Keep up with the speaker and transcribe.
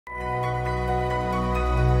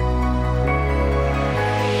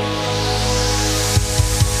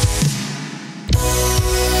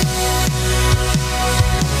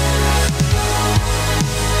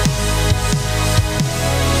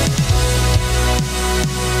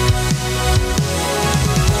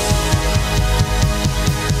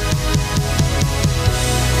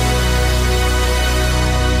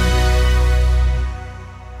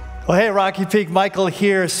Rocky Peak, Michael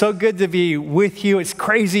here. So good to be with you. It's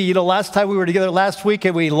crazy. You know, last time we were together last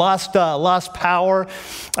weekend, we lost power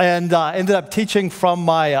and ended up teaching from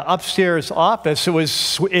my upstairs office. It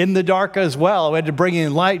was in the dark as well. We had to bring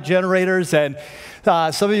in light generators, and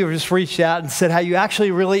some of you just reached out and said how you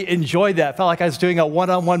actually really enjoyed that. Felt like I was doing a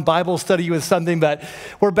one-on-one Bible study with something, but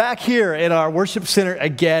we're back here in our worship center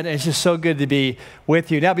again, and it's just so good to be with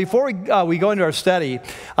you. Now, before we go into our study,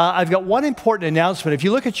 I've got one important announcement. If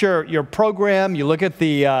you look at your program, you look at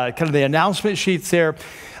the kind of the announcement sheets there,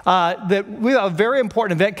 that we have a very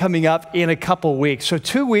important event coming up in a couple weeks. So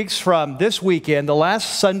 2 weeks from this weekend, the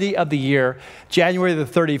last Sunday of the year, January the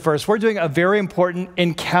 31st, we're doing a very important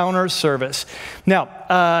encounter service. Now,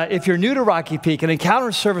 if you're new to Rocky Peak, an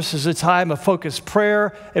encounter service is a time of focused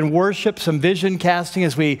prayer and worship, some vision casting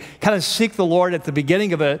as we kind of seek the Lord at the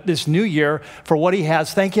beginning of this new year for what He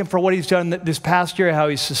has. Thank Him for what He's done this past year, how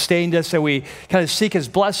He's sustained us, and we kind of seek His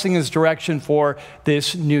blessing, His direction for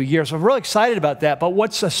this new year. So I'm really excited about that. But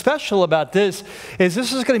what's special about this is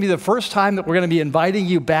going to be the first time that we're going to be inviting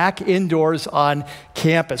you back indoors on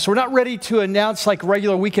campus. So we're not ready to announce like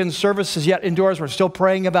regular weekend services yet indoors. We're still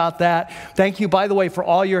praying about that. Thank you, by the way, for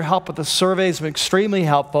all your help with the surveys. It's been extremely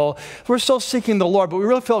helpful. We're still seeking the Lord, but we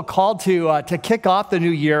really feel called to kick off the new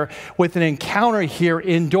year with an encounter here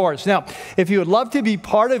indoors. Now, if you would love to be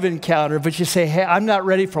part of Encounter, but you say, hey, I'm not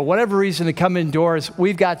ready for whatever reason to come indoors,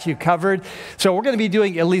 we've got you covered. So we're going to be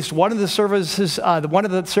doing at least one of the services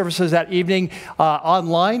that evening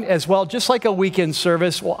online as well, just like a weekend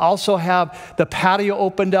service. We'll also have the patio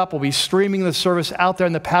opened up. We'll be streaming the service out there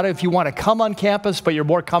in the patio if you want to come on campus, but you're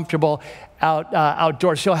more comfortable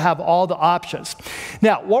outdoors. You'll have all the options.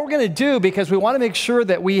 Now, what we're going to do, because we want to make sure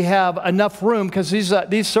that we have enough room, because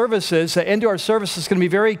these services, indoor service is going to be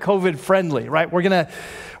very COVID friendly, right? We're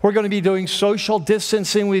going to be doing social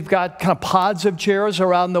distancing. We've got kind of pods of chairs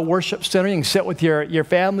around the worship center. You can sit with your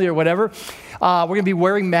family or whatever. We're going to be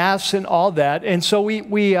wearing masks and all that. And so we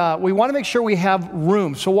want to make sure we have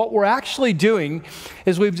room. So what we're actually doing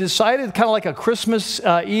is we've decided, kind of like a Christmas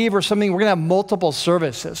Eve or something, we're going to have multiple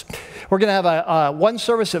services. We're going to have one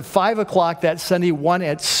service at 5 o'clock that Sunday, one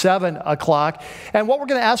at 7 o'clock. And what we're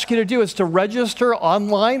going to ask you to do is to register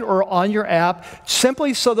online or on your app,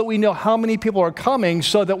 simply so that we know how many people are coming,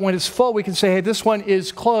 so that when it's full, we can say, hey, this one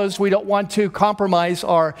is closed. We don't want to compromise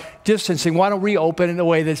our distancing. We want to reopen in a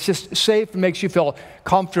way that's just safe and makes you feel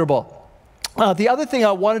comfortable. The other thing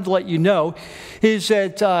I wanted to let you know is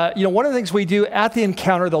that, one of the things we do at the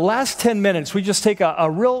encounter, the last 10 minutes, we just take a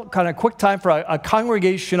real kind of quick time for a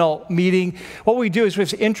congregational meeting. What we do is we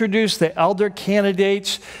just introduce the elder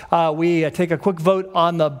candidates. We take a quick vote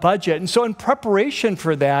on the budget. And so in preparation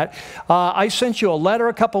for that, I sent you a letter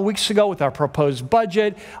a couple weeks ago with our proposed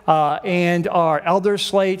budget and our elder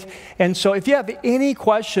slate. And so if you have any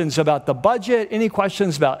questions about the budget, any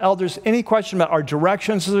questions about elders, any question about our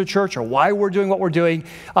directions as a church or why we're doing what we're doing,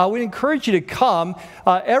 we encourage you to come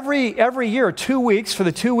every year, 2 weeks, for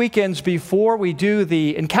the 2 weekends before we do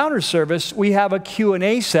the encounter service. We have a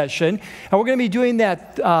Q&A session, and we're going to be doing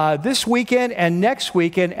that this weekend and next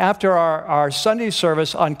weekend after our Sunday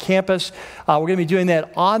service on campus. We're going to be doing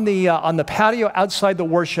that on the patio outside the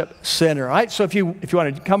worship center. All right, so if you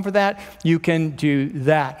want to come for that, you can do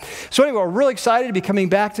that. So anyway, we're really excited to be coming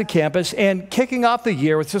back to campus and kicking off the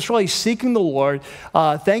year with just really seeking the Lord,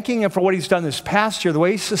 thanking Him for what He's done this past year, the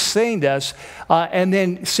way He sustained us, and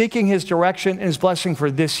then seeking His direction and His blessing for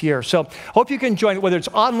this year. So hope you can join, whether it's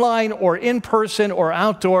online or in person or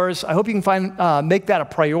outdoors. I hope you can make that a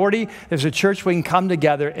priority. As a church, we can come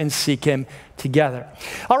together and seek Him together.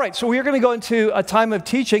 All right, so we're going to go into a time of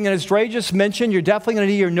teaching, and as Dre just mentioned, you're definitely going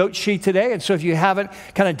to need your note sheet today, and so if you haven't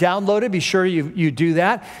kind of downloaded, be sure you do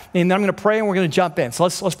that, and then I'm going to pray, and we're going to jump in. So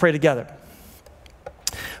let's pray together.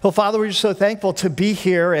 Well, Father, we're just so thankful to be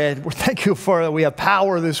here, and we're thankful for that we have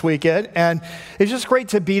power this weekend, and it's just great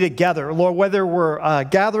to be together. Lord, whether we're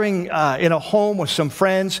gathering in a home with some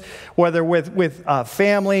friends, whether with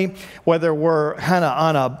family, whether we're kind of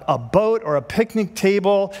on a boat or a picnic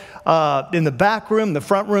table, in the back room, the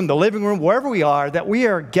front room, the living room, wherever we are, that we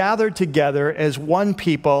are gathered together as one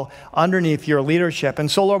people underneath your leadership. And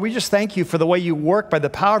so, Lord, we just thank you for the way you work by the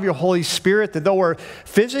power of your Holy Spirit, that though we're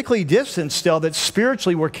physically distant still, that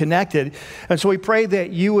spiritually we're connected. And so we pray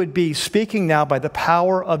that you would be speaking now by the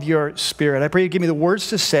power of your Spirit. I pray you give me the words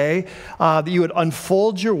to say, that you would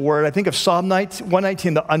unfold your word. I think of Psalm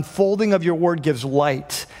 119, the unfolding of your word gives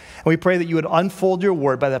light. And we pray that you would unfold your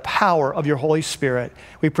word by the power of your Holy Spirit.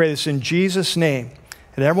 We pray this in Jesus' name.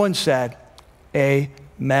 And everyone said,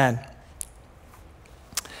 amen.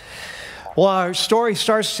 Well, our story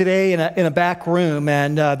starts today in a back room,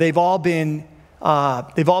 and they've all been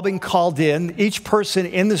They've all been called in. Each person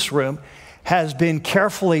in this room has been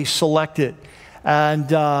carefully selected. And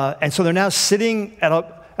so they're now sitting at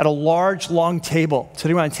a large, long table,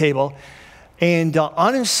 sitting around a table. And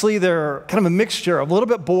honestly, they're kind of a mixture of a little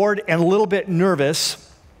bit bored and a little bit nervous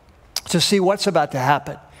to see what's about to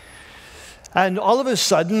happen. And all of a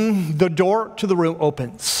sudden, the door to the room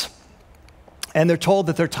opens. And they're told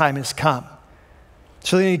that their time has come.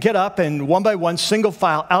 So they get up and one by one, single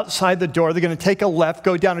file outside the door. They're going to take a left,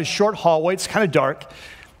 go down a short hallway. It's kind of dark,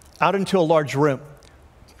 out into a large room.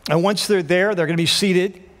 And once they're there, they're going to be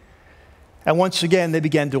seated. And once again, they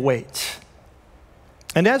begin to wait.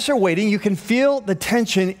 And as they're waiting, you can feel the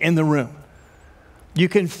tension in the room. You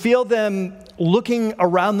can feel them looking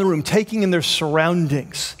around the room, taking in their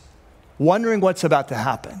surroundings, wondering what's about to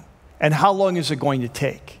happen and how long is it going to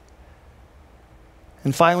take.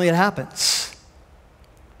 And finally, it happens.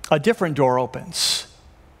 A different door opens,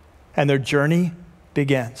 and their journey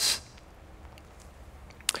begins.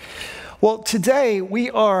 Well, today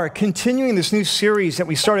we are continuing this new series that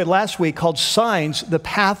we started last week called Signs, the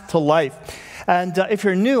Path to Life. And if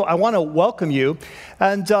you're new, I want to welcome you.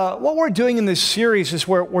 And what we're doing in this series is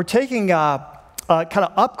we're taking a kind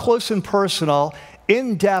of up close and personal,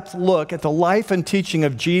 in-depth look at the life and teaching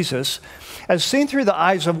of Jesus as seen through the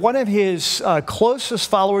eyes of one of his closest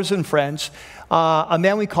followers and friends, a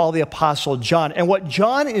man we call the Apostle John. And what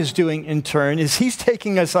John is doing in turn is he's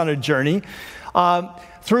taking us on a journey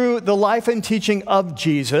through the life and teaching of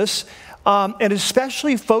Jesus, and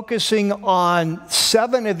especially focusing on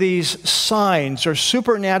 7 of these signs or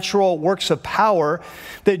supernatural works of power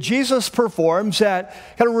that Jesus performs that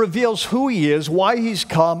kind of reveals who he is, why he's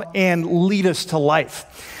come, and lead us to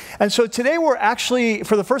life. And so today we're actually,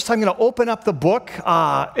 for the first time, going to open up the book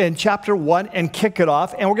in chapter 1 and kick it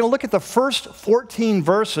off. And we're going to look at the first 14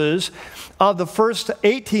 verses of the first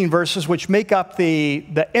 18 verses, which make up the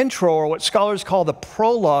intro, or what scholars call the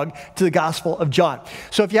prologue to the Gospel of John.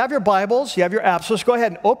 So if you have your Bibles, you have your apps, let's go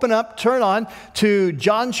ahead and open up, turn on to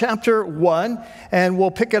John chapter 1, and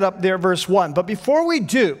we'll pick it up there, verse 1. But before we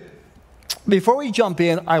jump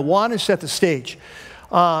in, I want to set the stage.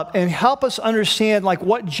 And help us understand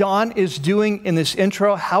what John is doing in this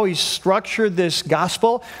intro, how he's structured this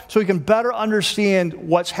gospel, so we can better understand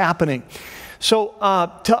what's happening. So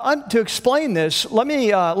to explain this, let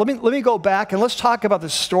me go back and let's talk about the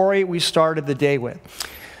story we started the day with.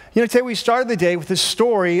 Today we started the day with the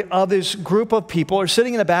story of this group of people who are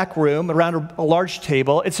sitting in a back room around a large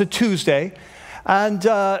table. It's a Tuesday, and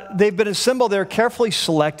they've been assembled there, carefully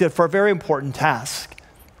selected for a very important task.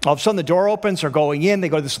 All of a sudden, the door opens, they're going in, they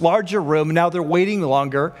go to this larger room, and now they're waiting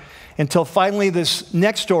longer until finally this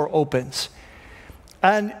next door opens.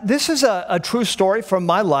 And this is a true story from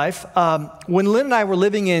my life. When Lynn and I were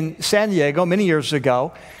living in San Diego many years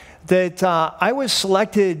ago, that I was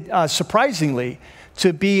selected, surprisingly,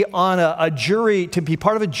 to be on a jury, to be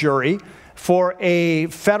part of a jury for a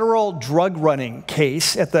federal drug running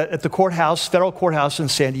case at the courthouse, federal courthouse in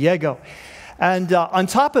San Diego. And on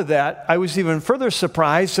top of that, I was even further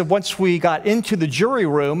surprised that once we got into the jury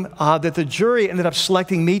room, that the jury ended up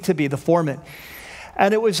selecting me to be the foreman.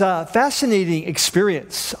 And it was a fascinating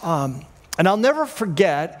experience. And I'll never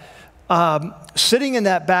forget sitting in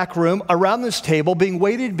that back room around this table, being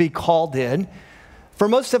waited to be called in. For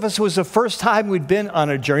most of us, it was the first time we'd been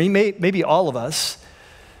on a journey, maybe all of us.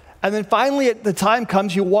 And then finally, the time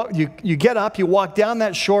comes, you get up, you walk down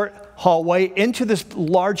that short hallway into this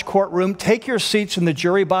large courtroom, take your seats in the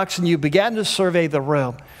jury box, and you began to survey the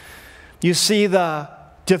room. You see the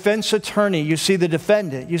defense attorney, you see the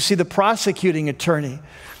defendant, you see the prosecuting attorney,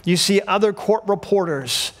 you see other court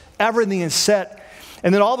reporters. Everything is set.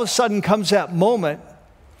 And then all of a sudden comes that moment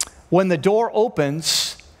when the door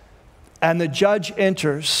opens and the judge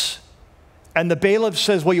enters and the bailiff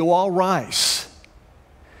says, "Will you all rise?"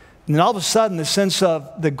 And then all of a sudden, the sense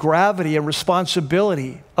of the gravity and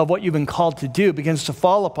responsibility of what you've been called to do begins to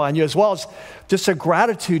fall upon you, as well as just a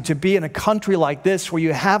gratitude to be in a country like this where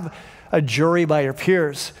you have a jury by your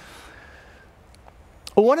peers.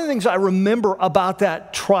 One of the things I remember about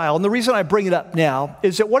that trial, and the reason I bring it up now,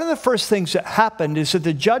 is that one of the first things that happened is that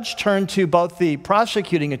the judge turned to both the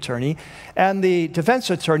prosecuting attorney and the defense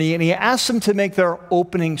attorney, and he asked them to make their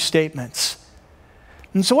opening statements.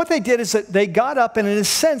 And so what they did is that they got up, and in a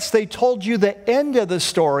sense, they told you the end of the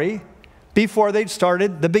story before they'd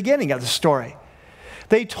started the beginning of the story.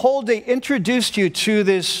 They introduced you to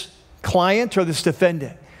this client or this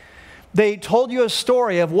defendant. They told you a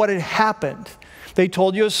story of what had happened. They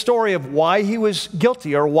told you a story of why he was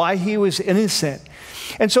guilty or why he was innocent.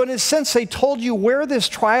 And so in a sense, they told you where this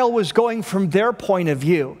trial was going from their point of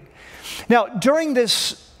view. Now, during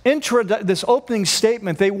this this opening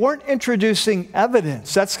statement, they weren't introducing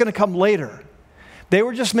evidence. That's going to come later. They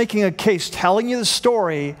were just making a case, telling you the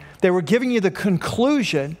story. They were giving you the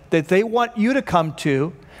conclusion that they want you to come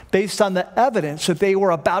to based on the evidence that they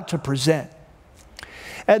were about to present.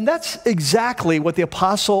 And that's exactly what the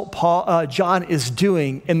Apostle John is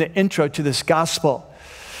doing in the intro to this gospel.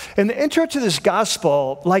 In the intro to this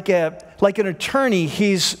gospel, like an attorney,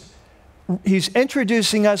 he's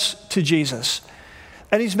introducing us to Jesus.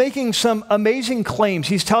 And he's making some amazing claims.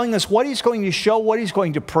 He's telling us what he's going to show, what he's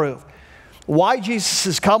going to prove. Why Jesus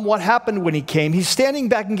has come, what happened when he came. He's standing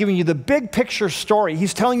back and giving you the big picture story.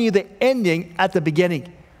 He's telling you the ending at the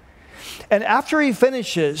beginning. And after he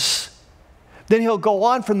finishes, then he'll go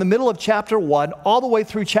on from the middle of chapter 1 all the way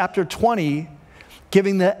through chapter 20,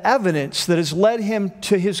 giving the evidence that has led him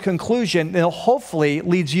to his conclusion, and hopefully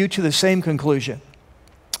leads you to the same conclusion.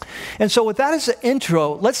 And so with that as the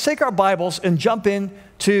intro, let's take our Bibles and jump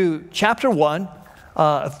into chapter 1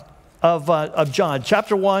 of John,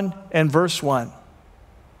 chapter 1 and verse 1.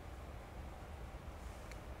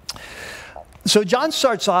 So John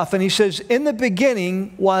starts off and he says, in the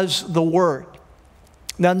beginning was the Word.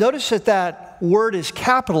 Now notice that word is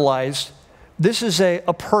capitalized. This is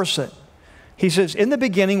a person. He says, in the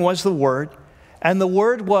beginning was the Word, and the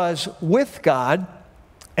Word was with God,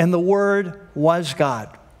 and the Word was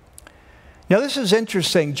God. Now this is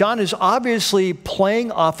interesting. John is obviously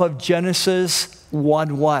playing off of Genesis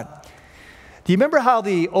 1:1. Do you remember how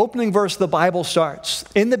the opening verse of the Bible starts?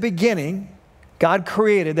 In the beginning, God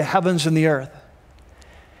created the heavens and the earth.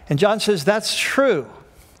 And John says that's true,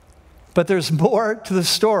 but there's more to the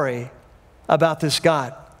story about this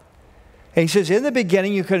God. And he says, in the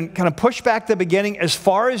beginning, you can kind of push back the beginning as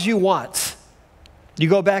far as you want. You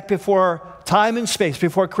go back before time and space,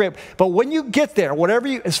 before creation. But when you get there,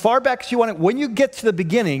 as far back as you want it, when you get to the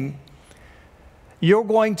beginning, you're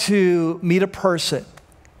going to meet a person.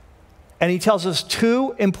 And he tells us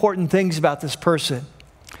two important things about this person.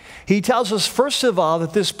 He tells us, first of all,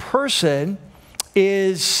 that this person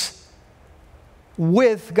is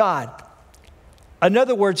with God. In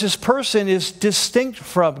other words, this person is distinct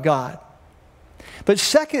from God. But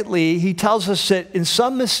secondly, he tells us that in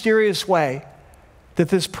some mysterious way, that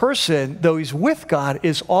this person, though he's with God,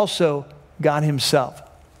 is also God himself.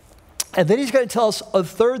 And then he's going to tell us a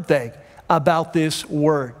third thing about this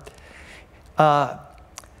word.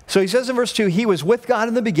 So he says in verse 2, he was with God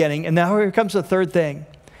in the beginning, and now here comes the third thing.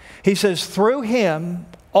 He says, through him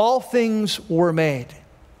all things were made.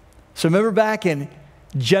 So remember back in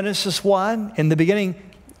Genesis 1, in the beginning,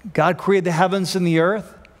 God created the heavens and the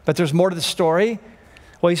earth, but there's more to the story.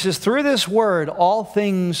 Well, he says, through this word, all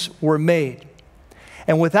things were made.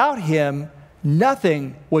 And without him,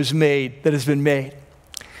 nothing was made that has been made.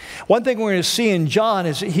 One thing we're going to see in John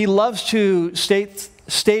is that he loves to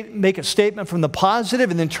make a statement from the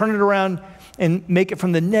positive and then turn it around and make it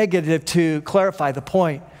from the negative to clarify the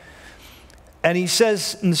point. And he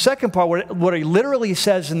says in the second part, what he literally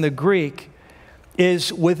says in the Greek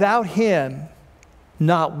is, without him,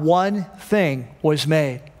 not one thing was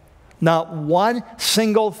made. Not one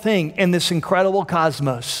single thing in this incredible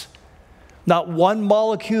cosmos, not one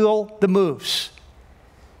molecule that moves,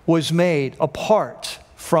 was made apart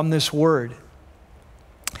from this word.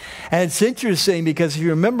 And it's interesting because if you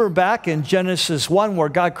remember back in Genesis 1 where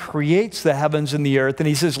God creates the heavens and the earth and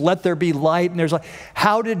he says, let there be light, and there's light.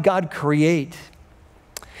 How did God create?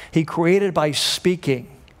 He created by speaking.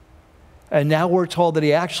 And now we're told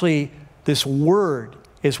that this word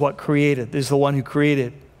is what created, is the one who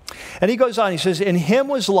created. And he goes on, he says, in him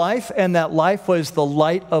was life, and that life was the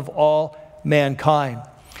light of all mankind.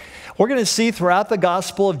 We're going to see throughout the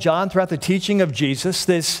Gospel of John, throughout the teaching of Jesus,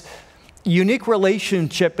 this unique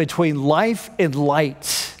relationship between life and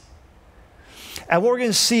light. And what we're going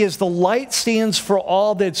to see is the light stands for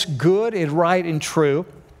all that's good and right and true.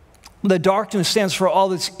 The darkness stands for all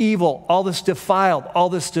that's evil, all that's defiled, all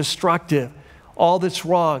that's destructive, all that's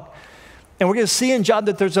wrong. And we're going to see in John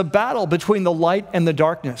that there's a battle between the light and the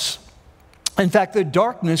darkness. In fact, the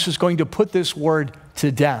darkness is going to put this word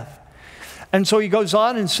to death. And so he goes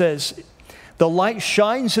on and says, the light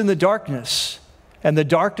shines in the darkness, and the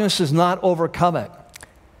darkness does not overcome it.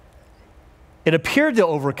 It appeared to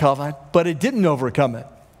overcome it, but it didn't overcome it.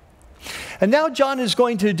 And now John is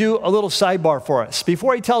going to do a little sidebar for us.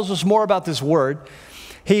 Before he tells us more about this word,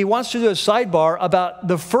 he wants to do a sidebar about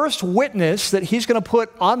the first witness that he's going to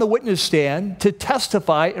put on the witness stand to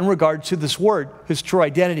testify in regard to this word, his true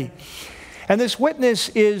identity. And this witness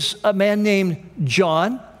is a man named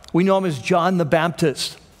John. We know him as John the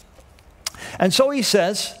Baptist. And so he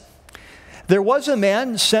says, there was a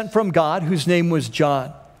man sent from God whose name was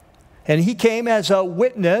John. And he came as a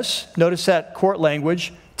witness, notice that court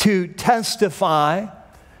language, to testify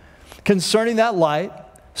concerning that light,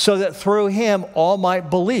 so that through him all might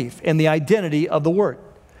believe in the identity of the Word.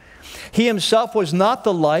 He himself was not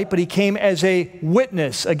the light, but he came as a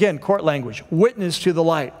witness, again, court language, witness to the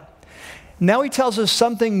light. Now he tells us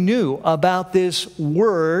something new about this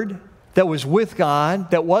Word that was with God,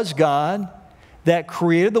 that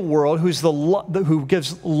created the world, who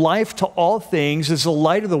gives life to all things, is the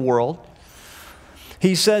light of the world.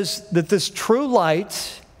 He says that this true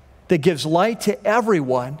light that gives light to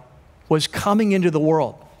everyone was coming into the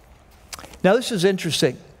world. Now this is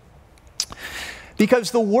interesting,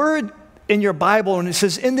 because the word in your Bible, when it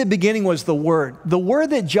says in the beginning was the word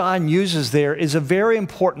that John uses there is a very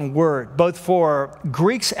important word, both for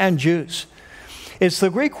Greeks and Jews. It's the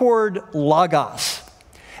Greek word logos,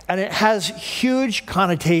 and it has huge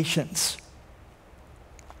connotations.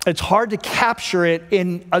 It's hard to capture it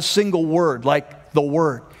in a single word, like the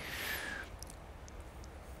Word.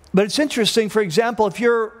 But it's interesting, for example, if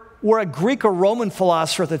you were a Greek or Roman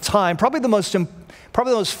philosopher at the time, probably the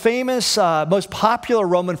most famous, most popular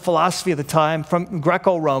Roman philosophy at the time, from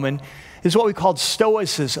Greco-Roman, is what we called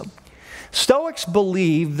Stoicism. Stoics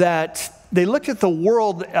believed that they looked at the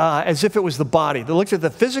world as if it was the body. They looked at the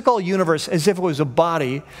physical universe as if it was a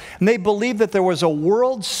body, and they believed that there was a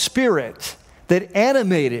world spirit that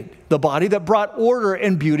animated the body, that brought order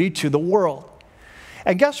and beauty to the world.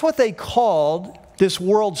 And guess what they called this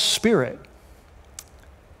world spirit?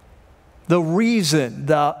 The reason,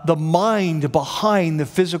 the mind behind the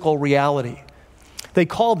physical reality. They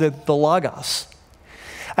called it the Logos.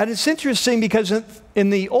 And it's interesting because in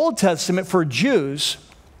the Old Testament for Jews,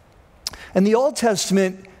 in the Old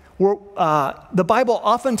Testament, the Bible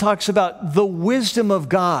often talks about the wisdom of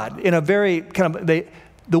God in a very kind of,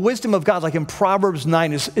 the wisdom of God, like in Proverbs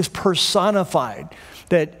 9, is personified,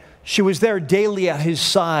 that she was there daily at his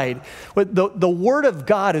side. But the Word of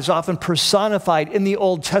God is often personified in the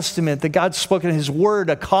Old Testament, that God spoke in his Word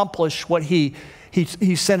accomplished what he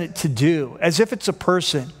sent it to do, as if it's a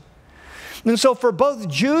person. And so for both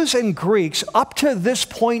Jews and Greeks, up to this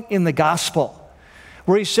point in the gospel,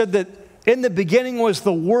 where he said that in the beginning was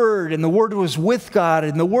the Word, and the Word was with God,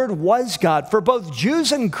 and the Word was God, for both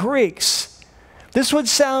Jews and Greeks, this would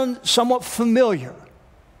sound somewhat familiar.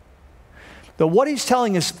 But what he's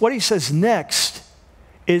telling us, what he says next,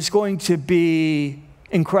 is going to be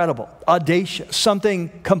incredible, audacious, something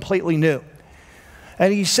completely new.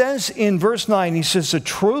 And he says in verse 9, he says, the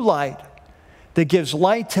true light that gives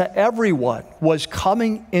light to everyone was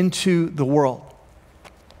coming into the world.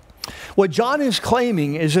 What John is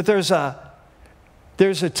claiming is that there's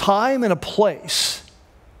a time and a place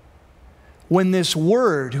when this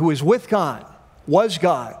Word, who is with God, was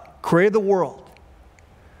God, created the world,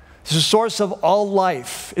 is the source of all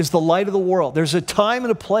life, is the light of the world. There's a time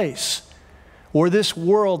and a place where this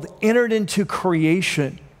world entered into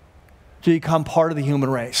creation to become part of the human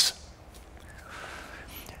race.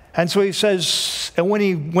 And so he says, and when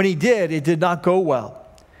he did, it did not go well.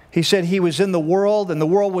 He said he was in the world, and the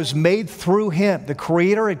world was made through him. The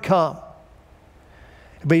Creator had come.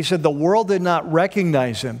 But he said the world did not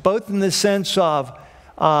recognize him, both in the sense of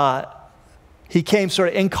he came sort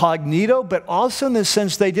of incognito, but also in the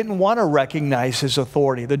sense they didn't want to recognize his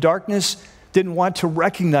authority. The darkness didn't want to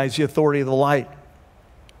recognize the authority of the light.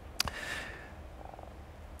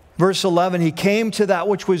 Verse 11, he came to that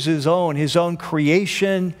which was his own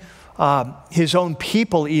creation, his own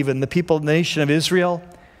people even, the people of the nation of Israel.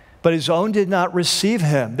 But his own did not receive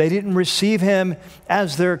him. They didn't receive him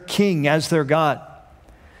as their king, as their God.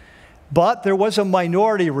 But there was a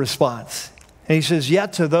minority response. And he says,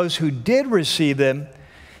 yet to those who did receive them,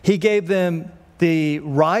 he gave them the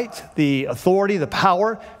right, the authority, the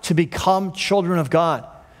power to become children of God.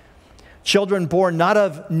 Children born not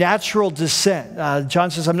of natural descent.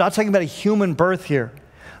 John says, I'm not talking about a human birth here.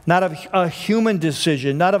 Not of a human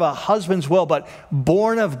decision, not of a husband's will, but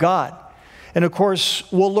born of God. And of course,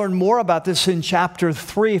 we'll learn more about this in chapter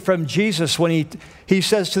 3 from Jesus when he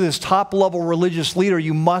says to this top-level religious leader,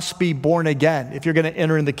 you must be born again if you're going to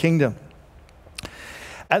enter in the kingdom.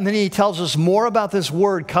 And then he tells us more about this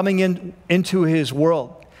Word coming into his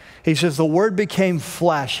world. He says the Word became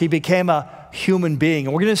flesh. He became a human being.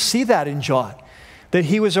 And we're going to see that in John, that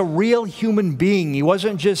he was a real human being. He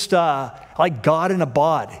wasn't just like God in a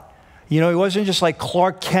bod. You know, he wasn't just like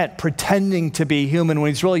Clark Kent pretending to be human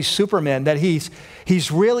when he's really Superman, that he's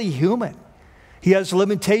really human. He has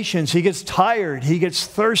limitations. He gets tired. He gets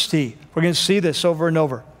thirsty. We're going to see this over and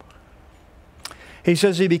over. He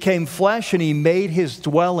says he became flesh and he made his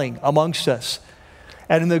dwelling amongst us.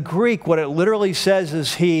 And in the Greek, what it literally says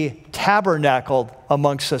is he tabernacled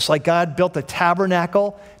amongst us. Like God built a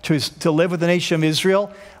tabernacle to live with the nation of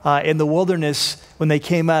Israel in the wilderness when they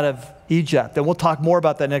came out of Egypt. And we'll talk more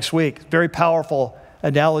about that next week. Very powerful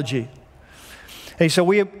analogy. And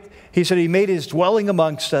he said he made his dwelling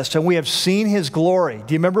amongst us, and we have seen his glory.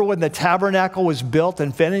 Do you remember when the tabernacle was built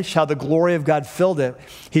and finished, how the glory of God filled it?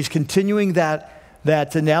 He's continuing that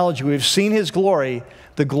analogy. We've seen his glory,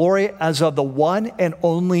 the glory as of the one and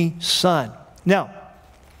only Son. Now,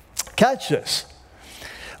 catch this.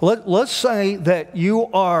 Let's say that you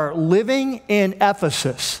are living in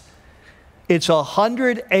Ephesus. It's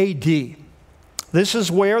 100 AD. This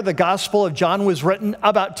is where the Gospel of John was written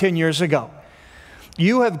about 10 years ago.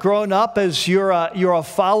 You have grown up as you're a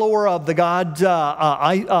follower of the god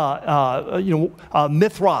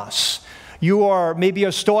Mithras. You are maybe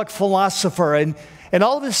a Stoic philosopher, and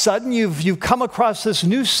all of a sudden you've come across this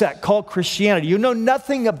new sect called Christianity. You know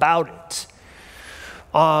nothing about it.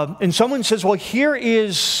 And someone says, well, here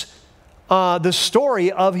is the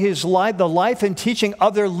story of his life, the life and teaching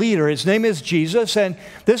of their leader. His name is Jesus, and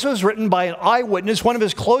this was written by an eyewitness, one of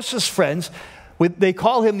his closest friends. They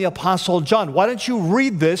call him the Apostle John. Why don't you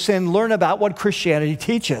read this and learn about what Christianity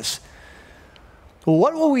teaches? Well,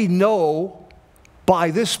 what will we know by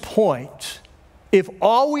this point if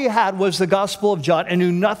all we had was the Gospel of John and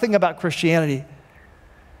knew nothing about Christianity?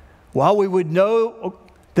 Well, we would know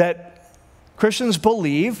that Christians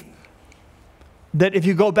believe that if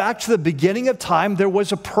you go back to the beginning of time, there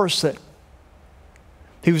was a person.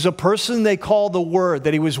 He was a person they call the Word,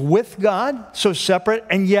 that he was with God, so separate,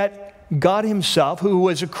 and yet God himself, who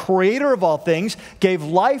was a creator of all things, gave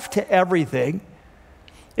life to everything,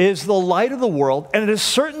 is the light of the world, and at a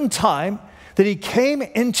certain time that he came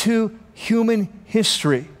into human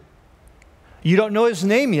history. You don't know his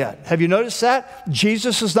name yet. Have you noticed that?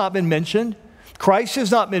 Jesus has not been mentioned. Christ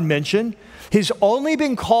has not been mentioned. He's only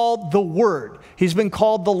been called the Word. He's been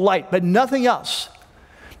called the light, but nothing else.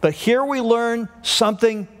 But here we learn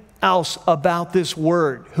something else about this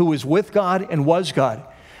Word, who was with God and was God.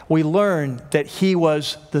 We learn that he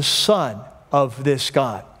was the Son of this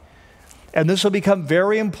God. And this will become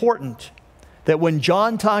very important, that when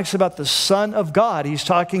John talks about the Son of God, he's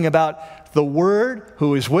talking about the Word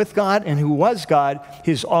who is with God and who was God.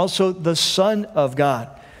 He's also the Son of God.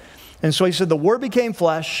 And so he said, the Word became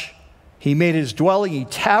flesh. He made his dwelling. He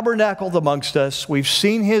tabernacled amongst us. We've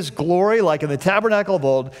seen his glory like in the tabernacle of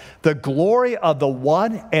old, the glory of the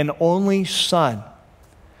one and only Son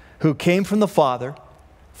who came from the Father,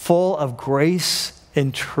 full of grace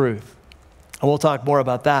and truth. And we'll talk more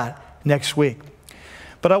about that next week.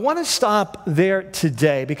 But I want to stop there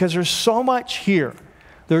today because there's so much here.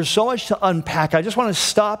 There's so much to unpack. I just want to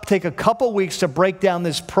stop, take a couple weeks to break down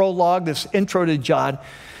this prologue, this intro to John,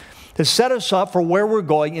 to set us up for where we're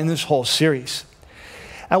going in this whole series.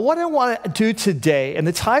 And what I want to do today, in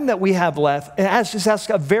the time that we have left, is just ask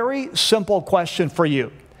a very simple question for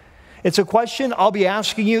you. It's a question I'll be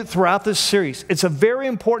asking you throughout this series. It's a very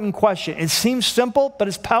important question. It seems simple, but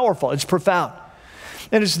it's powerful. It's profound.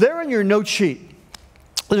 And it's there in your note sheet.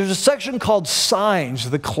 There's a section called Signs,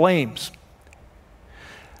 the Claims.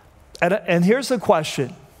 And here's the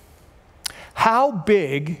question. How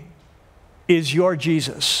big is your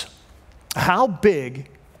Jesus? How big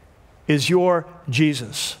is your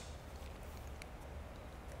Jesus?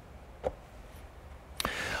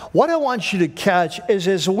 What I want you to catch is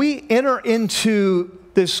as we enter into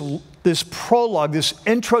this prologue, this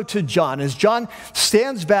intro to John, as John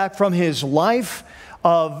stands back from his life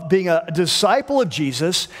of being a disciple of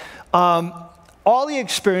Jesus, all he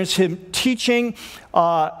experienced, him teaching,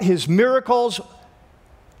 his miracles,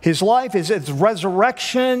 his life, his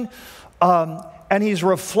resurrection, and he's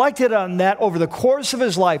reflected on that over the course of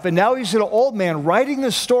his life. And now he's an old man writing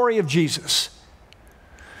the story of Jesus.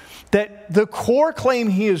 That the core claim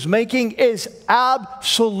he is making is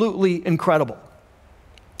absolutely incredible.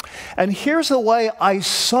 And here's the way I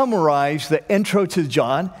summarize the intro to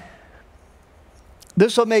John.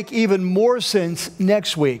 This will make even more sense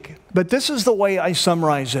next week, but this is the way I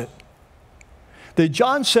summarize it. That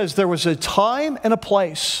John says there was a time and a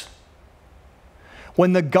place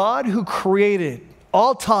when the God who created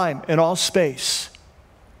all time and all space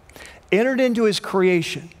entered into his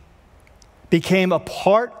creation, became a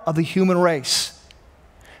part of the human race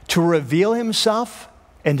to reveal himself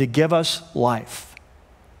and to give us life.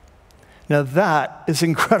 Now that is an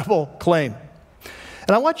incredible claim.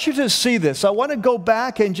 And I want you to see this. I want to go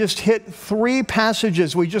back and just hit 3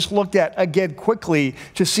 passages we just looked at again quickly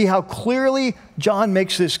to see how clearly John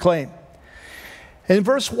makes this claim. In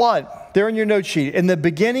verse 1, there in your note sheet, in the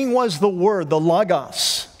beginning was the Word, the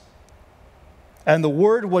Logos. and the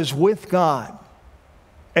Word was with God,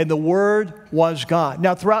 and the Word was God.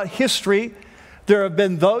 Now, throughout history, there have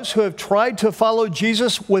been those who have tried to follow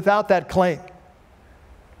Jesus without that claim.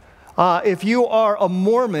 If you are a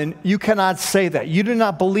Mormon, you cannot say that. You do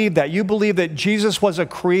not believe that. You believe that Jesus was a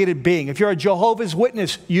created being. If you're a Jehovah's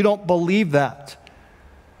Witness, you don't believe that.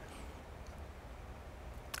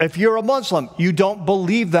 If you're a Muslim, you don't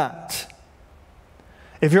believe that.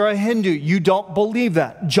 If you're a Hindu, you don't believe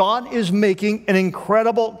that. John is making an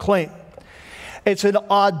incredible claim. It's an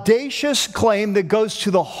audacious claim that goes to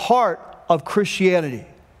the heart of Christianity.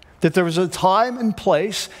 That there was a time and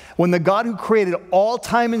place when the God who created all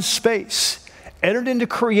time and space entered into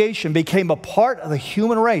creation, became a part of the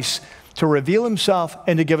human race to reveal himself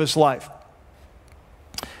and to give us life.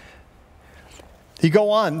 You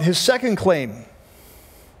go on, his second claim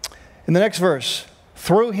in the next verse,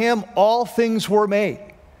 through him all things were made,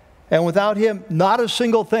 and without him not a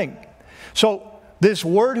single thing. So this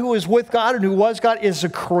Word who is with God and who was God is the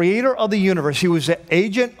creator of the universe. He was the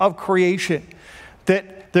agent of creation.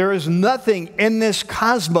 That there is nothing in this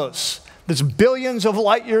cosmos that's billions of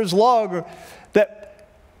light years long that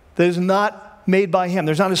is not made by him.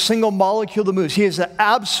 There's not a single molecule that moves. He is the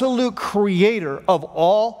absolute creator of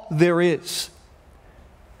all there is.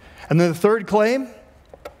 And then the third claim,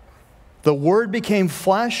 the Word became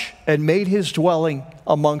flesh and made his dwelling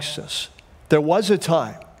amongst us. There was a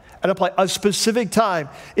time, and a specific time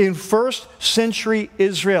in first century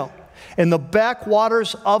Israel, in the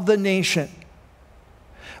backwaters of the nation,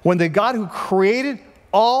 when the God who created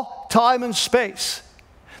all time and space,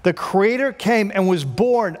 the Creator came and was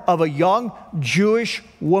born of a young Jewish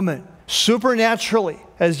woman, supernaturally,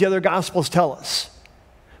 as the other Gospels tell us,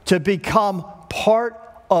 to become a part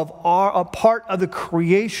of the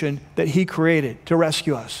creation that he created to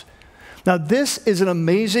rescue us. Now, this is an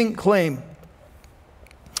amazing claim.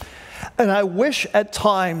 And I wish at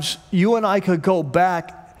times you and I could go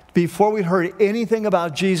back before we heard anything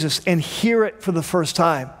about Jesus and hear it for the first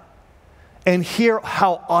time and hear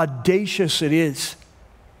how audacious it is.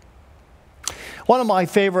 One of my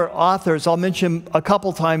favorite authors, I'll mention a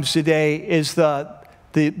couple times today, is the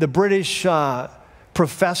British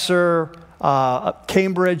professor,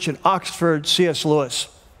 Cambridge and Oxford, C.S. Lewis.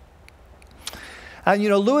 And you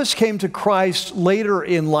know, Lewis came to Christ later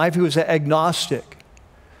in life. He was an agnostic.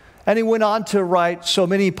 And he went on to write so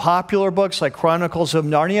many popular books like Chronicles of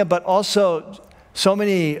Narnia, but also so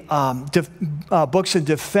many books in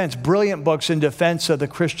defense, brilliant books in defense of the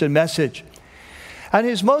Christian message. And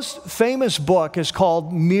his most famous book is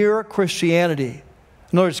called Mere Christianity.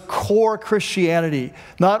 In other words, core Christianity,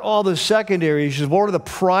 not all the secondary issues, but what are the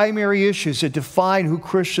primary issues that define who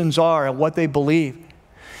Christians are and what they believe.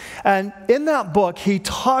 And in that book, he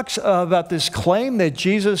talks about this claim that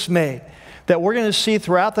Jesus made, that we're going to see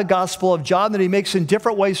throughout the Gospel of John, that he makes in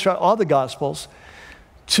different ways throughout all the Gospels,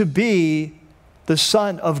 to be the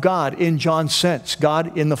Son of God in John's sense,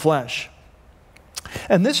 God in the flesh.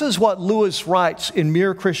 And this is what Lewis writes in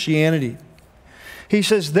Mere Christianity. He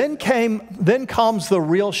says, then comes the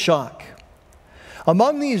real shock.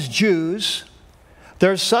 Among these Jews,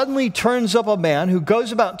 there suddenly turns up a man who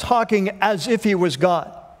goes about talking as if he was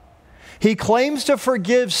God. He claims to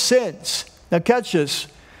forgive sins. Now catch this.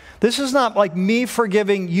 This is not like me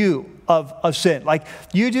forgiving you of a sin. Like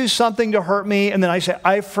you do something to hurt me and then I say,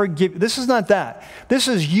 I forgive you. This is not that. This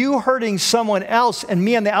is you hurting someone else and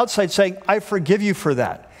me on the outside saying, I forgive you for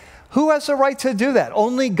that. Who has the right to do that?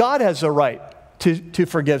 Only God has the right to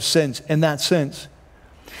forgive sins in that sense.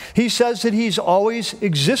 He says that he's always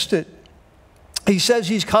existed. He says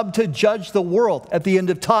he's come to judge the world at the end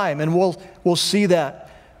of time, and we'll see that.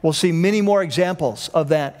 We'll see many more examples of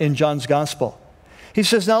that in John's Gospel. He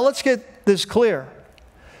says, now let's get this clear.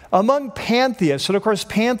 Among pantheists, and of course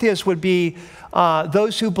pantheists would be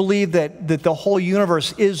those who believe that the whole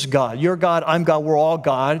universe is God. You're God, I'm God, we're all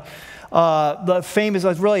God. The famous,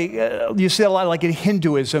 really, you see a lot like in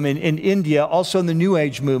Hinduism in India, also in the New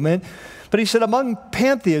Age movement. But he said among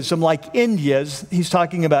pantheism like India's, he's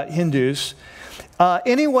talking about Hindus,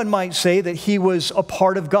 anyone might say that he was a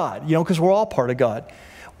part of God, you know, because we're all part of God.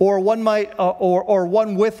 Or one might, or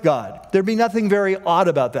one with God. There'd be nothing very odd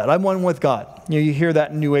about that. I'm one with God. You hear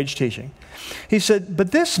that in New Age teaching. He said,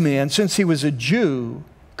 but this man, since he was a Jew,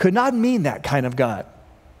 could not mean that kind of God.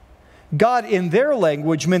 God, in their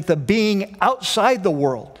language, meant the being outside the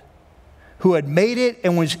world, who had made it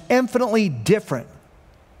and was infinitely different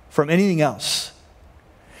from anything else.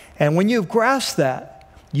 And when you've grasped that,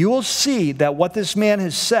 you will see that what this man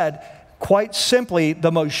has said, quite simply,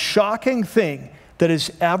 the most shocking thing that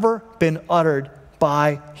has ever been uttered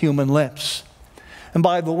by human lips. And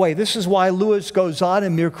by the way, this is why Lewis goes on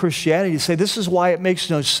in Mere Christianity to say this is why it makes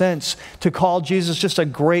no sense to call Jesus just a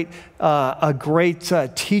great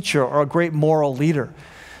teacher or a great moral leader.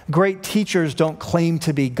 Great teachers don't claim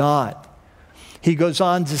to be God. He goes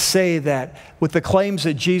on to say that with the claims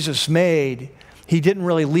that Jesus made, he didn't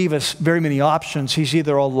really leave us very many options. He's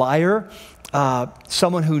either a liar,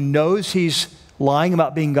 someone who knows he's lying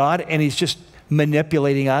about being God and he's just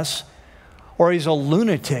manipulating us, or he's a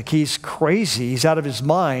lunatic, he's crazy, he's out of his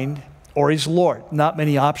mind, or he's Lord. Not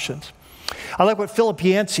many options. I like what Philip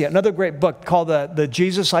Yancey, another great book called the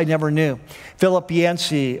Jesus I Never Knew. Philip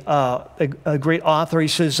Yancey, a great author, he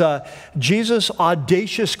says, Jesus'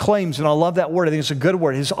 audacious claims, and I love that word, I think it's a good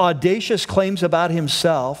word, his audacious claims about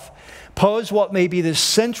himself pose what may be the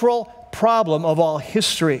central problem of all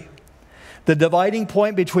history, the dividing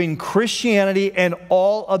point between Christianity and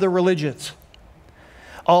all other religions.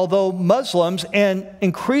 Although Muslims and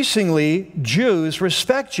increasingly Jews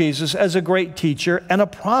respect Jesus as a great teacher and a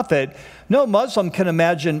prophet, no Muslim can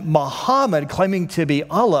imagine Muhammad claiming to be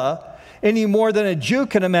Allah any more than a Jew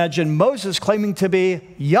can imagine Moses claiming to be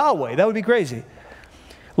Yahweh. That would be crazy.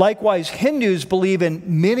 Likewise, Hindus believe in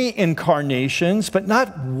many incarnations, but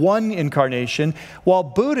not one incarnation, while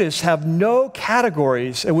Buddhists have no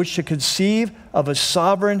categories in which to conceive of a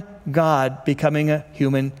sovereign God becoming a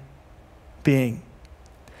human being.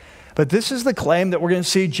 But this is the claim that we're going to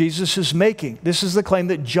see Jesus is making. This is the claim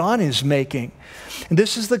that John is making. And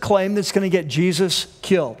this is the claim that's going to get Jesus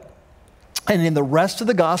killed. And in the rest of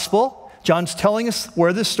the gospel, John's telling us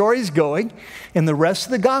where this story is going. In the rest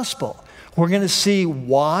of the gospel, we're going to see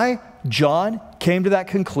why John came to that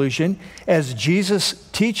conclusion as Jesus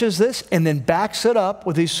teaches this and then backs it up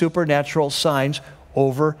with these supernatural signs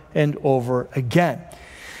over and over again.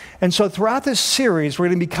 And so throughout this series, we're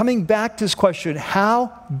going to be coming back to this question,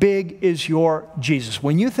 how big is your Jesus?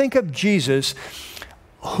 When you think of Jesus,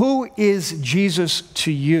 who is Jesus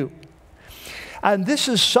to you? And this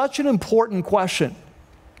is such an important question,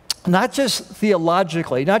 not just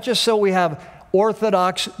theologically, not just so we have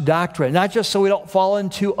orthodox doctrine, not just so we don't fall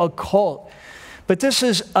into a cult, but this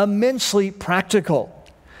is immensely practical.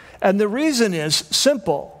 And the reason is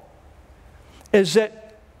simple, is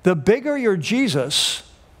that the bigger your Jesus,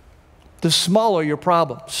 the smaller your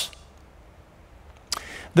problems.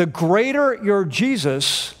 The greater your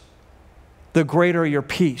Jesus, the greater your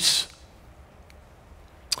peace.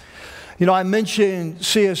 You know, I mentioned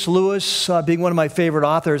C.S. Lewis being one of my favorite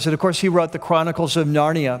authors, and of course he wrote the Chronicles of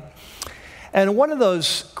Narnia. And one of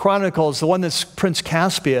those chronicles, the one that's Prince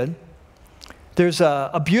Caspian, there's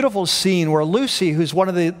a beautiful scene where Lucy, who's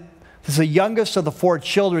the youngest of the 4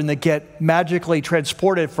 children that get magically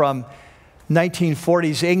transported from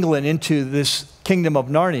 1940s England into this kingdom of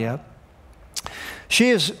Narnia. She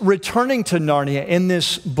is returning to Narnia in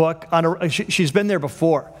this book. She's been there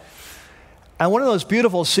before. And one of those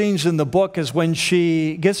beautiful scenes in the book is when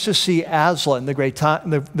she gets to see Aslan, the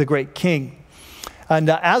great king. And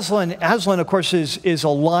Aslan, of course, is a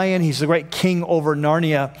lion. He's the great king over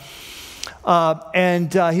Narnia.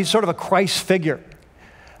 And he's sort of a Christ figure.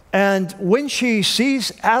 And when she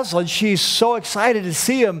sees Aslan, she's so excited to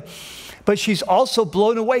see him. But she's also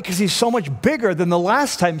blown away because he's so much bigger than the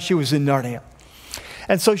last time she was in Narnia.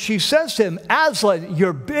 And so she says to him, Aslan,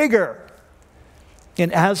 you're bigger.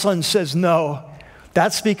 And Aslan says, no,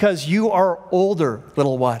 that's because you are older,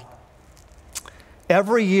 little one.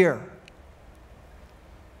 Every year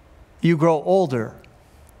you grow older,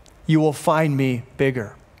 you will find me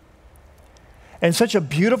bigger. And such a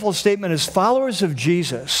beautiful statement as followers of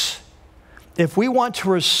Jesus. If we want to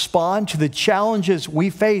respond to the challenges we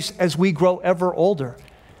face as we grow ever older,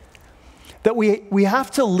 that we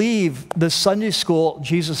have to leave the Sunday school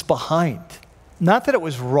Jesus behind. Not that it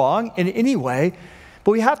was wrong in any way,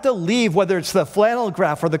 but we have to leave, whether it's the flannel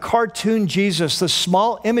graph or the cartoon Jesus, the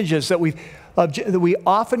small images that we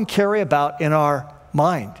often carry about in our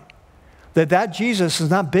mind. That Jesus is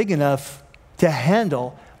not big enough to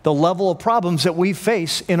handle the level of problems that we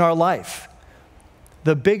face in our life.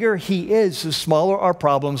 The bigger he is, the smaller our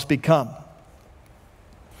problems become.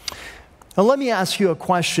 Now let me ask you a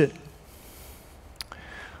question.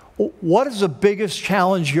 What is the biggest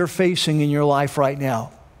challenge you're facing in your life right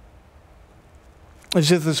now?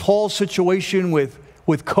 Is it this whole situation with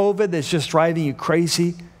COVID that's just driving you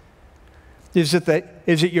crazy? Is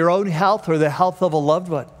it your own health or the health of a loved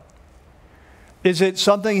one? Is it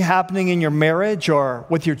something happening in your marriage or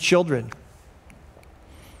with your children?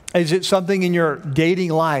 Is it something in your dating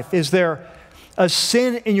life? Is there a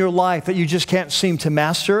sin in your life that you just can't seem to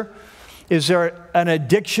master? Is there an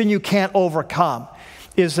addiction you can't overcome?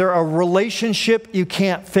 Is there a relationship you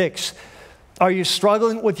can't fix? Are you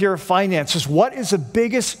struggling with your finances? What is the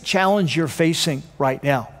biggest challenge you're facing right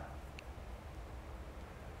now?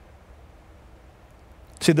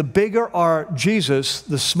 See, the bigger our Jesus,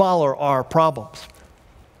 the smaller our problems.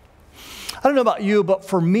 I don't know about you, but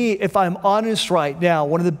for me, if I'm honest right now,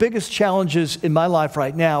 one of the biggest challenges in my life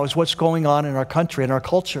right now is what's going on in our country, in our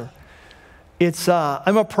culture.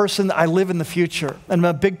 I'm a person, I live in the future, and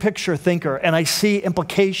I'm a big picture thinker, and I see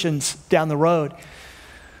implications down the road.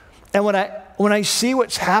 And when I see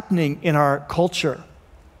what's happening in our culture,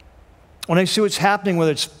 when I see what's happening,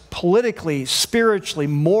 whether it's politically, spiritually,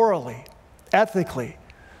 morally, ethically,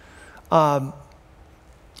 it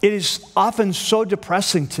is often so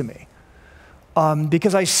depressing to me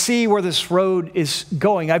because I see where this road is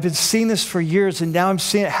going. I've been seeing this for years, and now I'm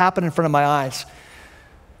seeing it happen in front of my eyes.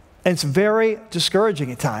 And it's very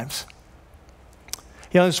discouraging at times.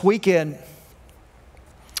 You know, this weekend,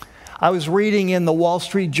 I was reading in the Wall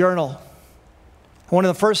Street Journal. One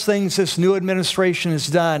of the first things this new administration has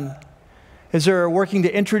done is they're working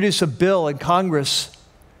to introduce a bill in Congress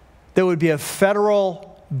that would be a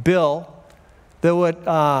federal bill that would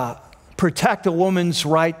protect a woman's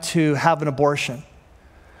right to have an abortion.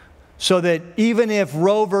 So that even if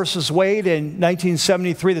Roe versus Wade in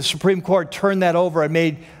 1973, the Supreme Court turned that over and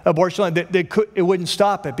made abortion, it wouldn't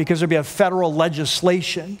stop it because there'd be a federal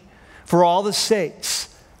legislation for all the states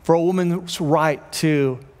for a woman's right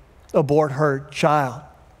to abort her child.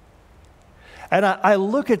 And I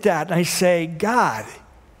look at that and I say, God,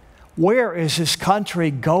 where is this country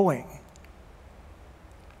going?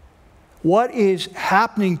 What is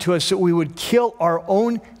happening to us that we would kill our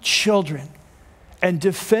own children and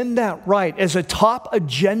defend that right as a top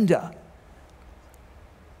agenda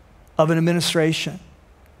of an administration?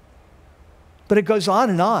 But it goes on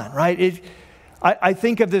and on, right? I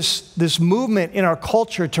think of this movement in our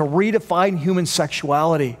culture to redefine human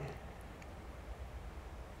sexuality,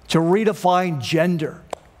 to redefine gender.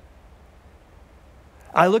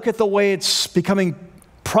 I look at the way it's becoming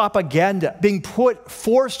propaganda, being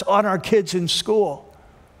forced on our kids in school.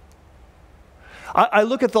 I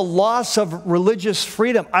look at the loss of religious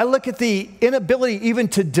freedom. I look at the inability even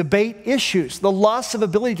to debate issues, the loss of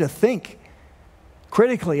ability to think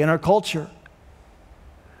critically in our culture.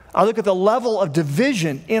 I look at the level of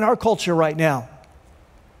division in our culture right now.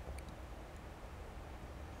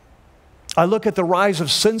 I look at the rise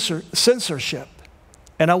of censorship,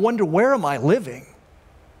 and I wonder, where am I living?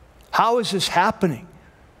 How is this happening?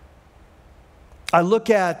 I look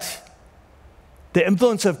at the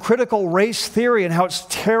influence of critical race theory and how it's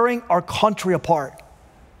tearing our country apart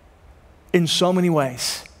in so many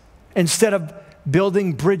ways, instead of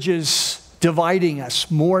building bridges, dividing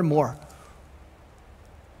us more and more.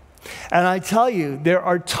 And I tell you, there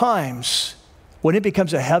are times when it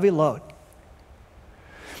becomes a heavy load.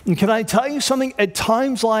 And can I tell you something? At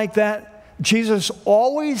times like that, Jesus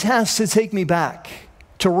always has to take me back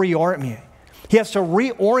to reorient me. He has to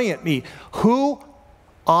reorient me who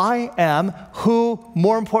I am, who,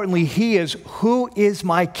 more importantly, He is. Who is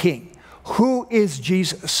my King? Who is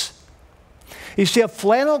Jesus? You see, a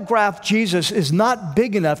flannel graph Jesus is not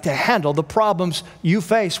big enough to handle the problems you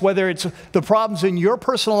face, whether it's the problems in your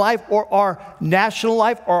personal life or our national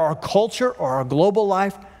life or our culture or our global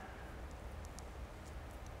life.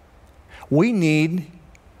 We need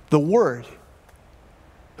the Word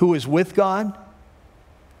who is with God,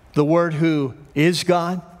 the Word who is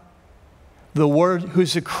God, the Word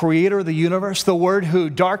who's the creator of the universe, the Word who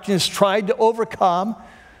darkness tried to overcome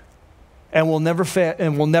and will never fail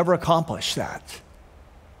and will never accomplish that.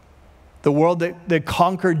 The world that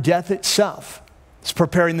conquered death itself is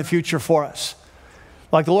preparing the future for us.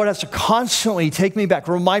 Like the Lord has to constantly take me back,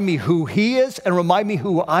 remind me who He is and remind me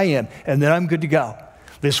who I am, and then I'm good to go.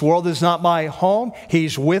 This world is not my home.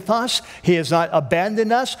 He's with us. He has not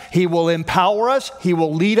abandoned us. He will empower us. He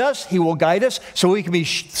will lead us. He will guide us so we can be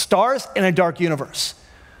stars in a dark universe.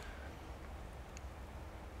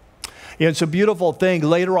 It's a beautiful thing.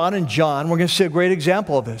 Later on in John, we're going to see a great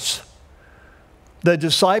example of this. The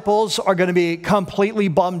disciples are going to be completely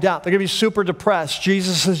bummed out. They're going to be super depressed.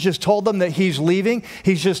 Jesus has just told them that He's leaving.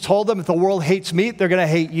 He's just told them if the world hates me, they're going to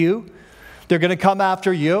hate you. They're going to come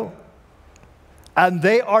after you. And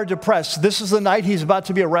they are depressed. This is the night He's about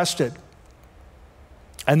to be arrested.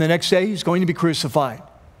 And the next day, He's going to be crucified.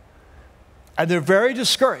 And they're very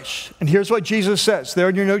discouraged. And here's what Jesus says there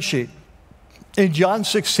in your note sheet. In John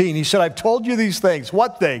 16, He said, I've told you these things.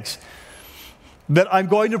 What things? That I'm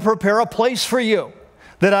going to prepare a place for you.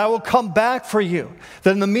 That I will come back for you.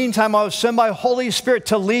 That in the meantime, I will send my Holy Spirit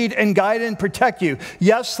to lead and guide and protect you.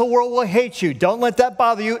 Yes, the world will hate you. Don't let that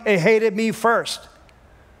bother you. It hated me first.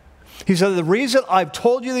 He said, the reason I've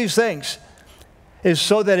told you these things is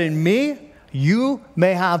so that in me you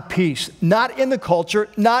may have peace. Not in the culture,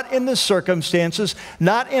 not in the circumstances,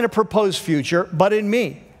 not in a proposed future, but in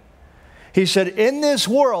me. He said, in this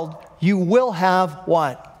world, you will have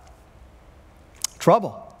what?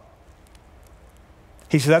 Trouble.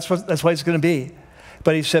 He said, that's what it's going to be.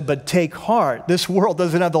 But he said, but take heart. This world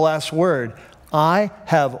doesn't have the last word. I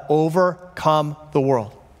have overcome the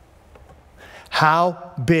world.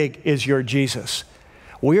 How big is your Jesus?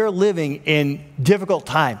 We are living in difficult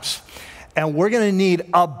times, and we're going to need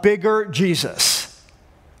a bigger Jesus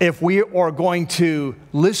if we are going to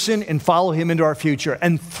listen and follow him into our future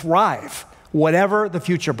and thrive, whatever the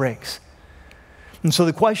future brings. And so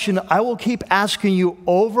the question I will keep asking you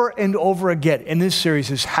over and over again in this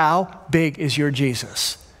series is, how big is your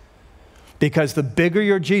Jesus? Because the bigger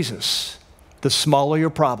your Jesus, the smaller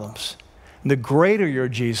your problems. And the greater your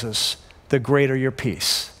Jesus, the greater your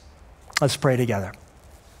peace. Let's pray together.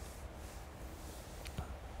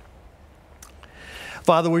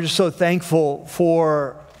 Father, we're just so thankful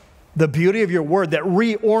for the beauty of your word that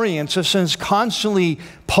reorients us and is constantly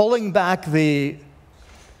pulling back the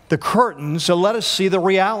curtains to let us see the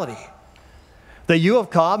reality. That you have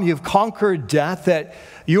come, you've conquered death, that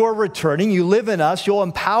you are returning, you live in us, you'll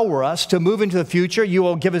empower us to move into the future, you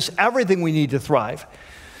will give us everything we need to thrive.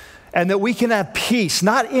 And that we can have peace,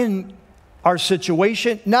 not in our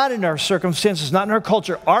situation, not in our circumstances, not in our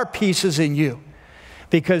culture. Our peace is in you.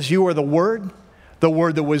 Because you are the Word that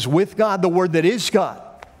was with God, the Word that is God,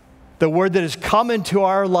 the Word that has come into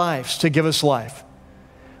our lives to give us life.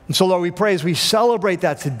 And so, Lord, we pray as we celebrate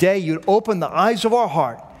that today, you'd open the eyes of our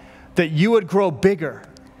heart, that you would grow bigger,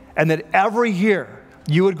 and that every year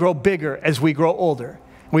you would grow bigger as we grow older.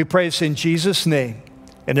 And we pray this in Jesus' name.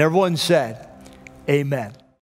 And everyone said, amen.